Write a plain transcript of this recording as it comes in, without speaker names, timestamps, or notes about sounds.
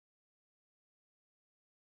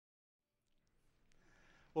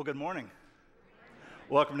Well, good morning.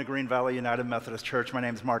 Welcome to Green Valley United Methodist Church. My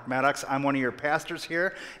name is Mark Maddox. I'm one of your pastors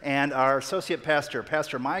here, and our associate pastor,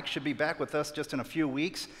 Pastor Mike, should be back with us just in a few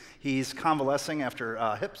weeks. He's convalescing after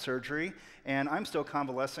hip surgery, and I'm still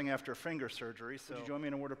convalescing after finger surgery, so would you join me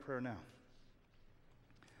in a word of prayer now?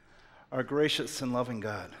 Our gracious and loving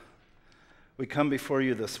God, we come before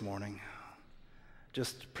you this morning,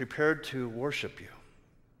 just prepared to worship you.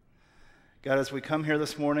 God, as we come here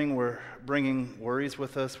this morning, we're bringing worries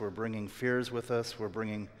with us, we're bringing fears with us, we're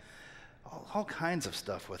bringing all kinds of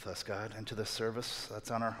stuff with us, God, into this service that's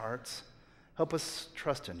on our hearts. Help us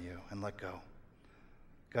trust in you and let go.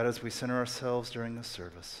 God, as we center ourselves during this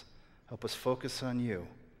service, help us focus on you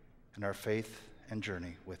and our faith and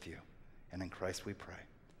journey with you. And in Christ we pray.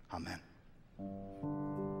 Amen.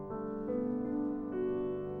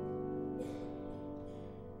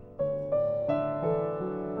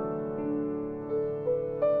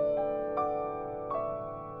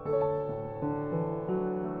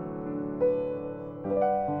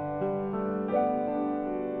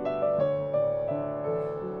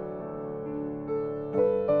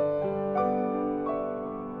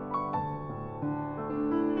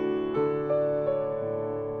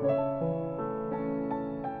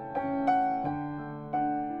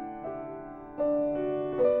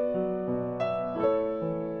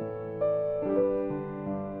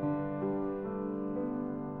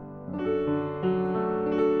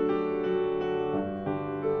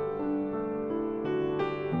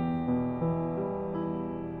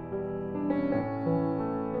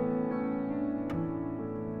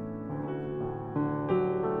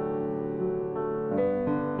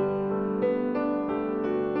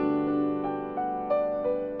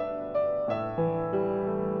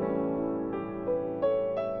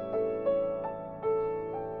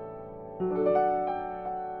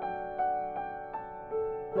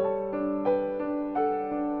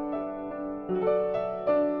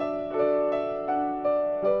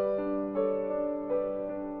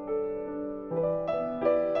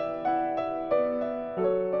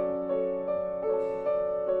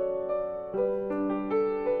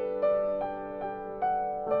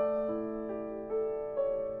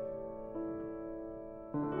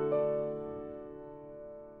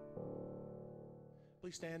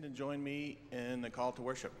 Please stand and join me in the call to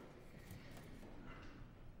worship.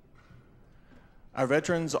 Our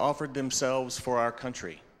veterans offered themselves for our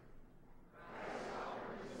country.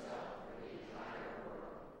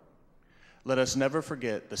 Let us never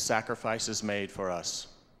forget the sacrifices made for us.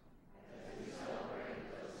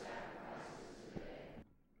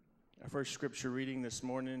 Our first scripture reading this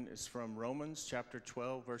morning is from Romans chapter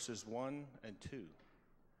 12, verses 1 and 2.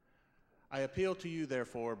 I appeal to you,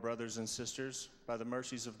 therefore, brothers and sisters, by the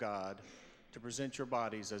mercies of God, to present your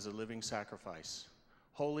bodies as a living sacrifice,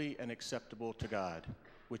 holy and acceptable to God,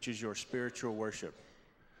 which is your spiritual worship.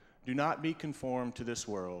 Do not be conformed to this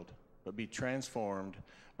world, but be transformed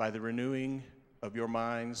by the renewing of your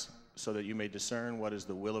minds, so that you may discern what is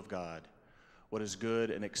the will of God, what is good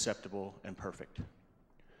and acceptable and perfect.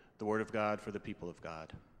 The word of God for the people of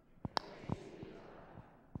God.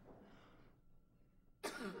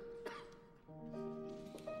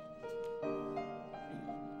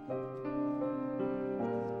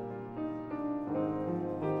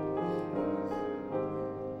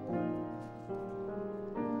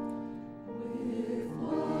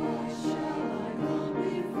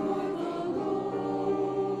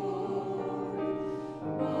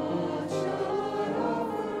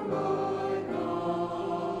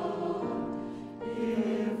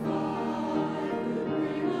 Yeah.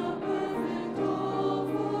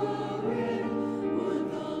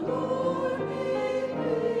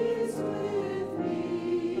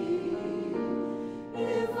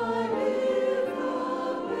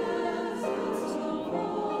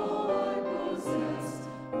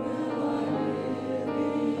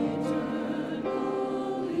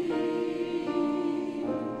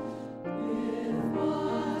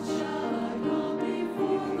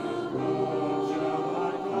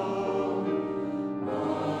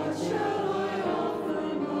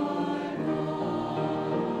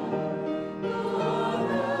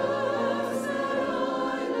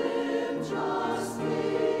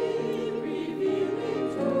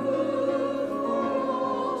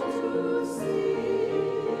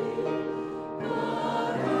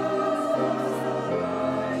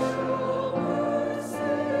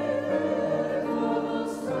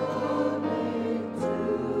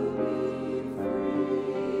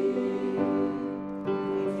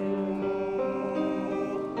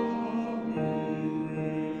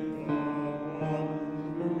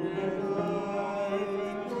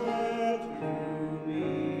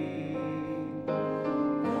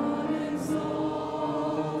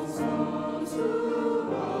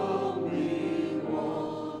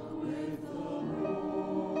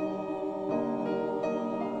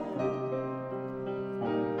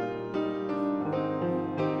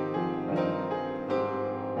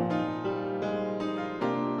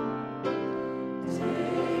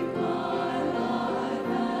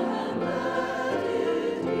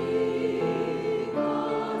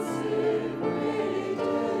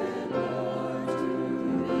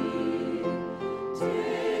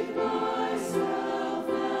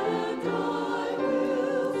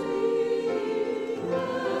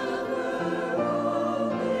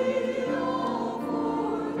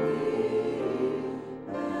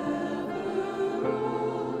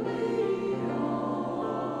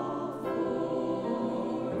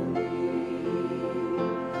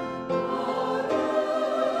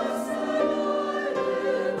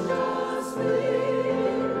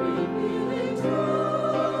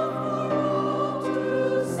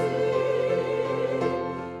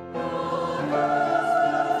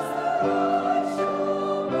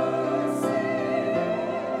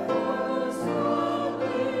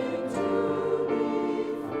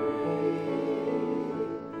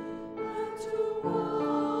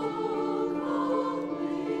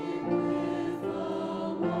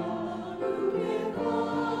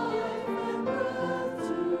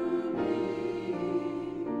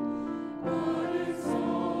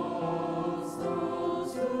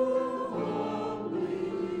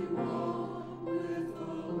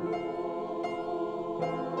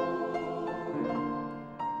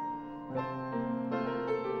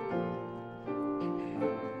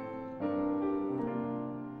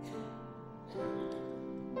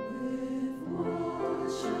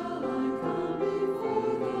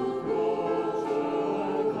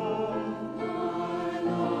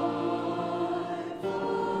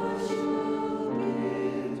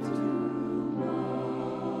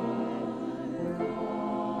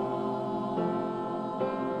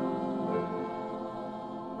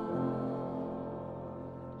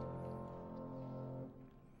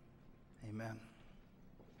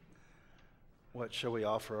 What shall we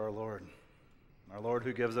offer our Lord? Our Lord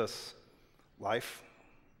who gives us life,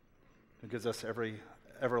 who gives us every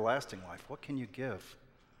everlasting life. What can you give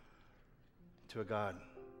to a God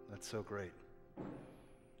that's so great?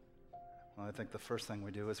 Well, I think the first thing we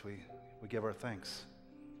do is we give our thanks.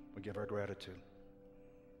 We give our gratitude.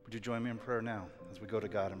 Would you join me in prayer now as we go to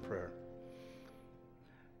God in prayer?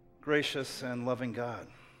 Gracious and loving God,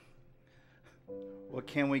 what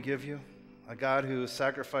can we give you? A God who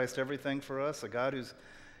sacrificed everything for us, a God who's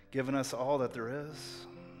given us all that there is.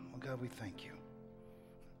 Well, God, we thank you.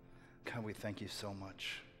 God, we thank you so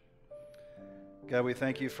much. God, we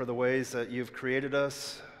thank you for the ways that you've created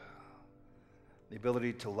us, the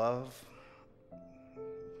ability to love,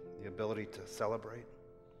 the ability to celebrate,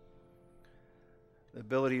 the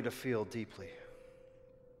ability to feel deeply.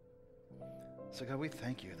 So God, we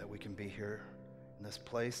thank you that we can be here in this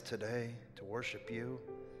place today to worship you,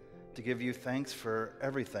 to give you thanks for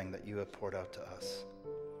everything that you have poured out to us.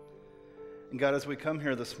 And God, as we come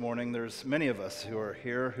here this morning, there's many of us who are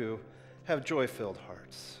here who have joy-filled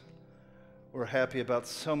hearts. We're happy about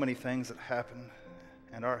so many things that happen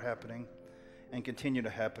and are happening and continue to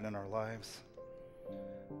happen in our lives.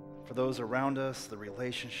 For those around us, the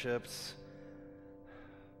relationships,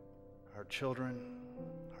 our children,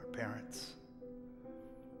 our parents.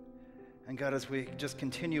 And God, as we just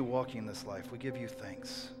continue walking this life, we give you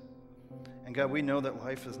thanks. And God, we know that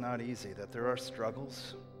life is not easy, that there are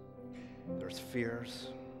struggles, there's fears,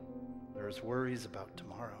 there's worries about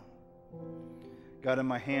tomorrow. God, in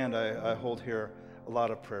my hand, I hold here a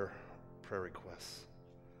lot of prayer requests.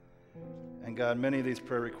 And God, many of these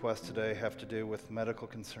prayer requests today have to do with medical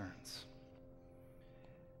concerns,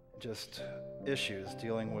 just issues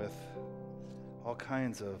dealing with all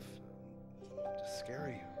kinds of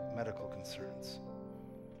scary medical concerns.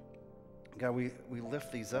 God, we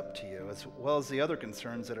lift these up to you, as well as the other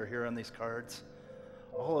concerns that are here on these cards.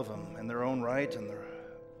 All of them in their own right, and the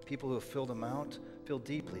people who have filled them out feel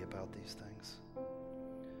deeply about these things.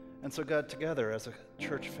 And so, God, together as a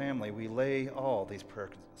church family, we lay all these prayer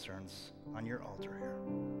concerns on your altar here.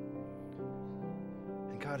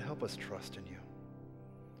 And God, help us trust in you.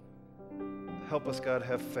 Help us, God,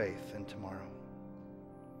 have faith in tomorrow.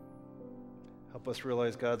 Help us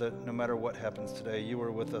realize, God, that no matter what happens today, you are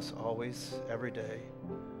with us always, every day,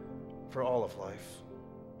 for all of life.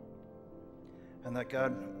 And that,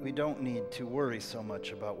 God, we don't need to worry so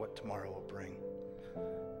much about what tomorrow will bring,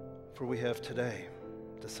 for we have today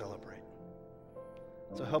to celebrate.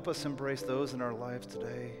 So help us embrace those in our lives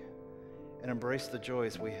today and embrace the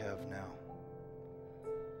joys we have now.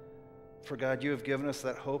 For God, you have given us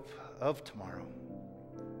that hope of tomorrow,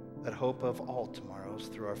 that hope of all tomorrows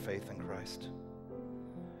through our faith in Christ.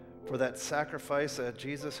 For that sacrifice that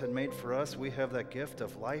Jesus had made for us, we have that gift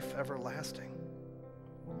of life everlasting.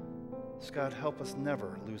 So God, help us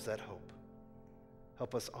never lose that hope.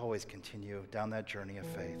 Help us always continue down that journey of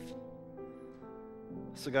faith.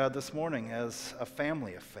 So God, this morning, as a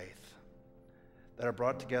family of faith that are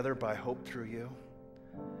brought together by hope through you,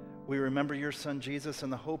 we remember your son Jesus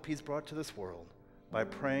and the hope he's brought to this world by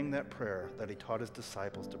praying that prayer that he taught his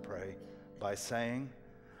disciples to pray by saying,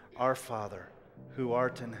 Our Father, who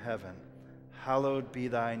art in heaven, hallowed be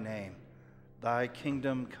thy name. Thy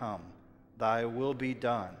kingdom come, thy will be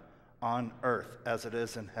done on earth as it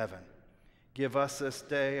is in heaven. Give us this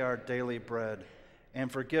day our daily bread,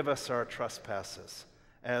 and forgive us our trespasses,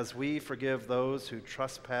 as we forgive those who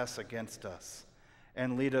trespass against us.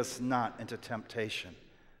 And lead us not into temptation,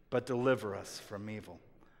 but deliver us from evil.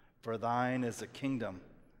 For thine is the kingdom,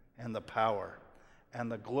 and the power,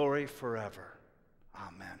 and the glory forever.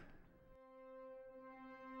 Amen.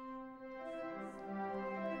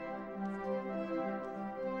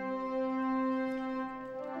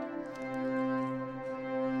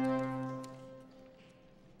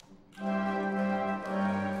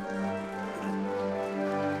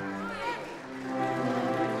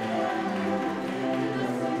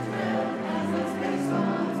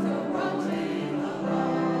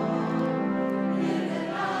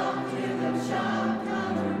 Shout,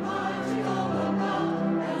 counter, march, go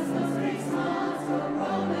about as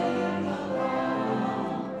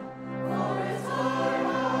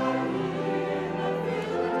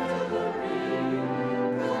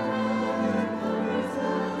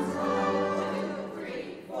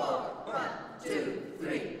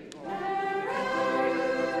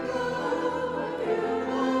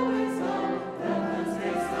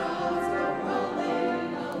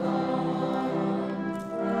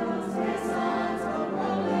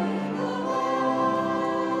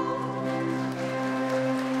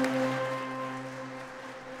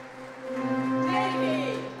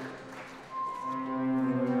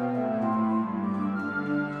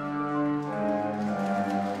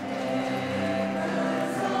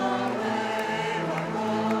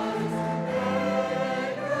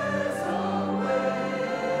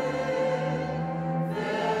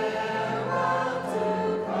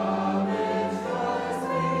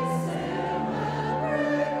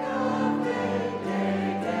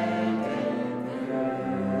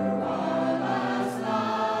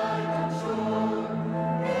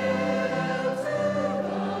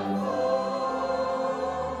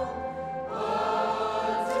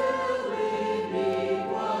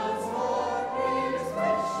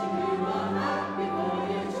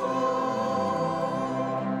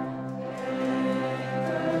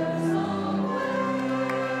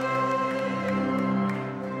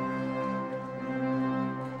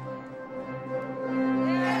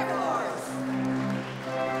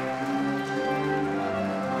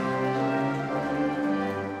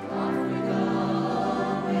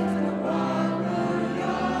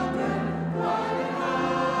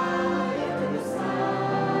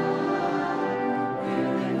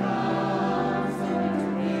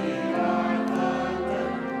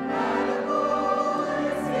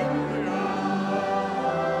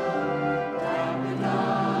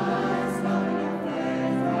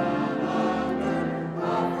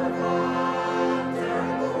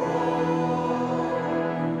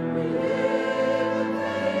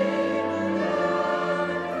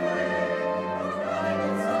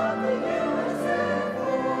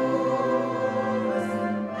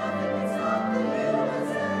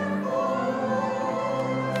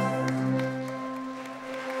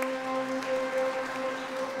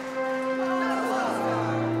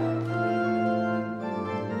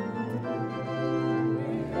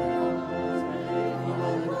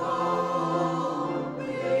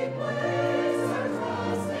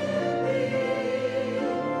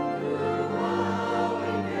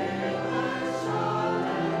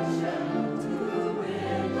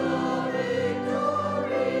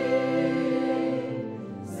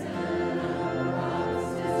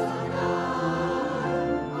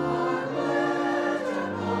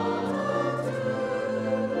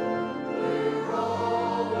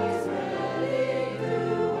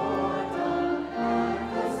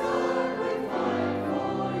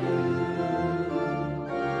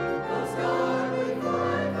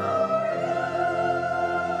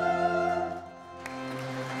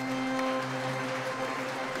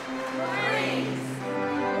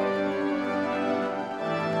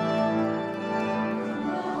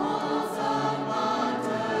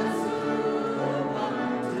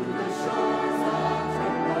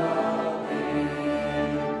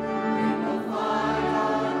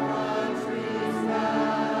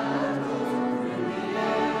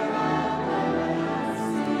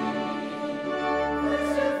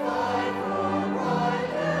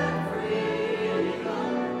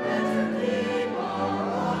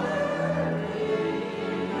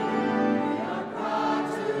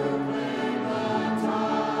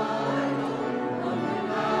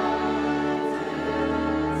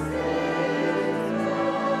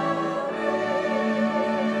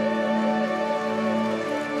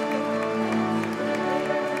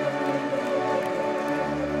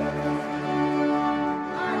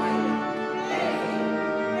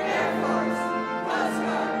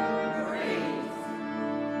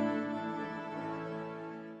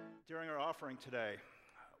today,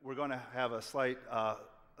 we're going to have a slight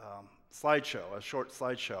slideshow, a short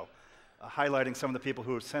slideshow, highlighting some of the people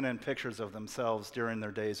who have sent in pictures of themselves during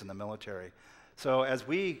their days in the military. So as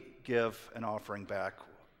we give an offering back,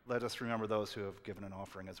 let us remember those who have given an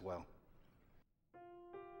offering as well.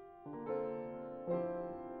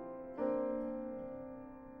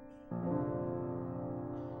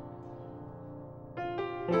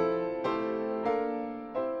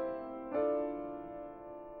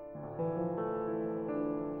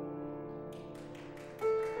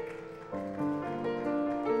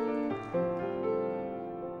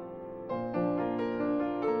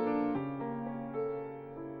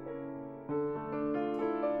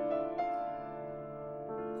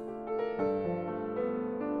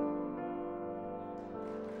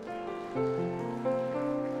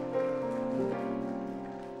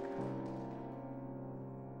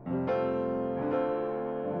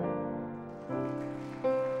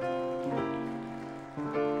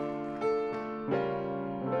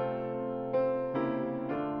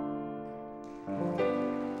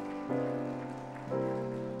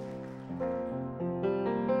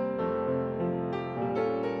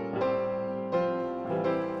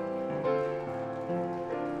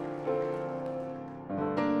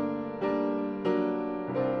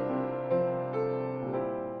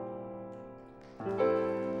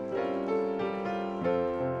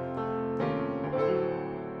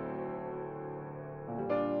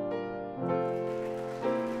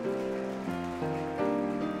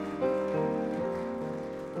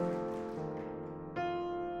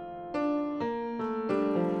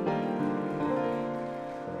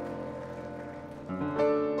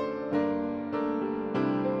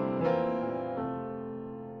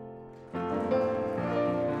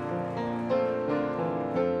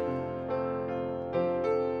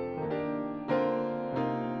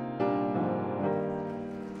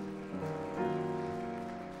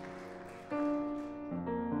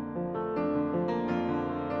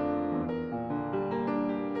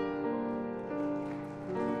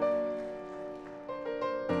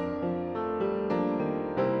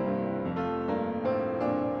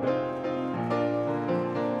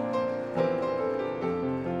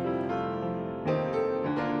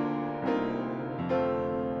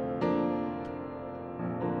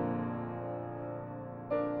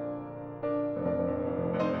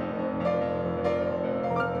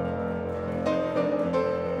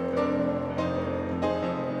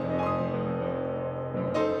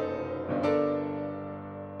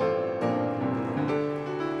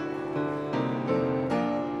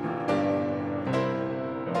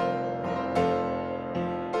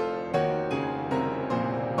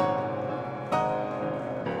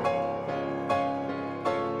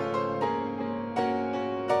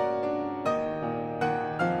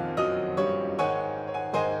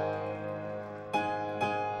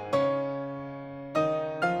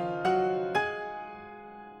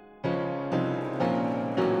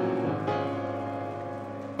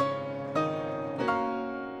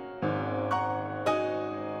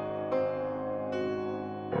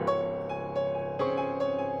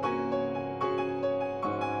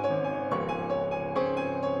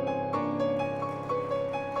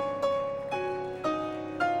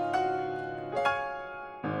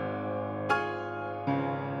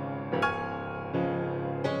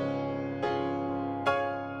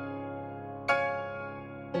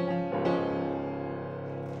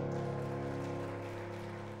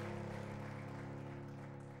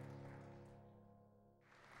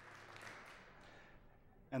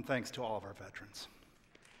 And thanks to all of our veterans.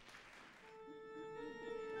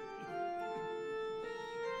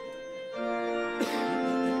 Land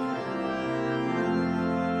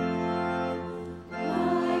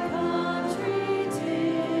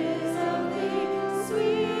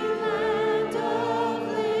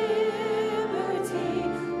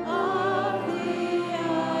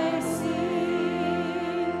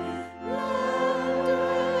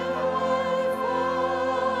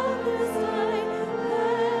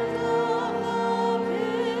of the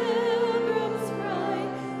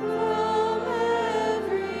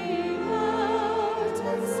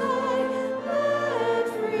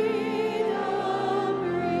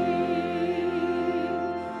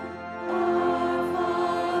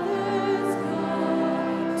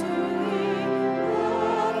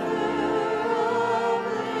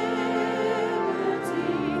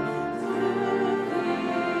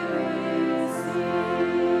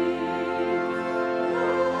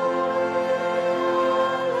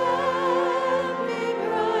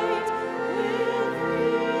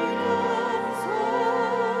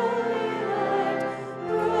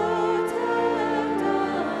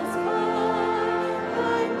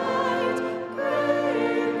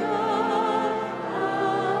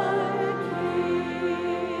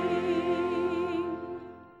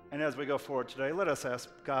And as we go forward today, let us ask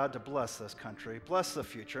God to bless this country, bless the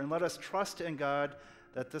future, and let us trust in God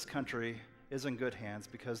that this country is in good hands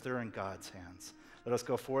because they're in God's hands. Let us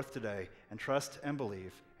go forth today and trust and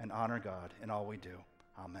believe and honor God in all we do.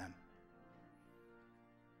 Amen.